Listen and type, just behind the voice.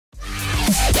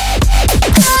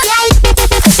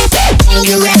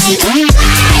you ready?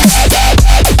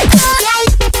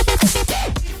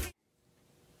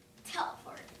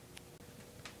 Teleport.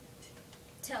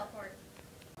 Teleport.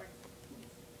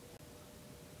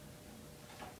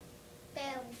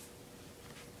 Boom.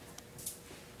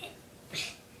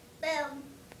 Boom.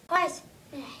 What?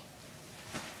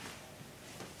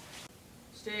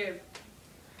 Steve.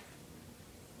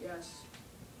 Yes.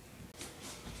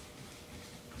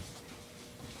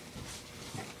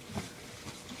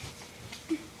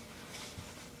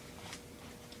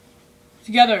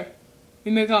 Together,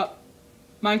 we make up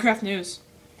Minecraft News.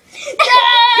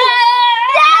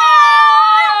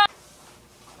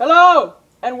 Hello,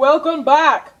 and welcome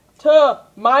back to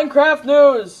Minecraft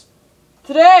News.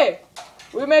 Today,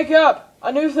 we make up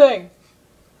a new thing.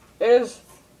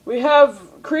 We have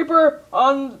Creeper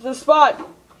on the spot.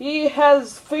 He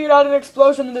has figured out an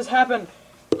explosion that has happened.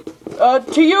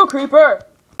 To you, Creeper.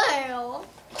 Well,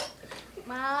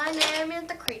 my name is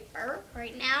the Creeper.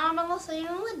 Right now I'm on the scene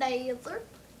in the desert.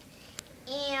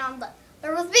 And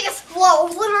there was a big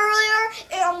explosion earlier.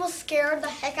 It almost scared the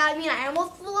heck out of me. And I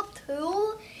almost flew up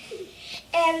too.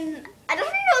 And I don't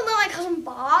even know my cousin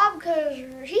Bob because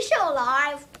he's still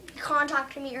alive. He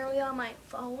contacted me earlier on my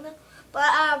phone.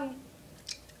 But,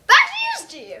 back to you,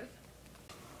 Steve.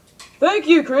 Thank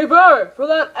you, Creeper, for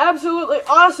that absolutely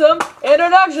awesome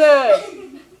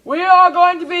introduction. We are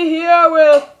going to be here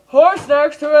with Horse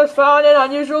next, who has found an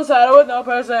unusual saddle with no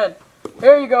person.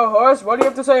 Here you go, Horse. What do you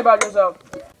have to say about yourself?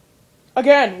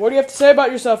 Again, what do you have to say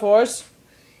about yourself, Horse?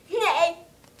 Hey.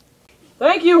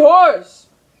 Thank you, Horse.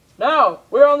 Now,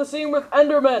 we're on the scene with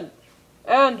Enderman,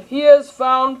 and he has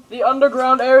found the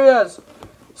underground areas.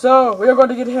 So, we are going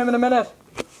to get to him in a minute.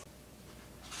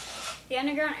 The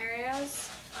underground areas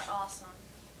are awesome.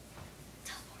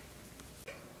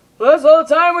 Well, that's all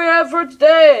the time we have for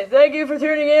today. Thank you for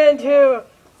tuning in to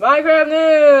Minecraft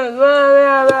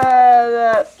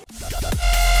News.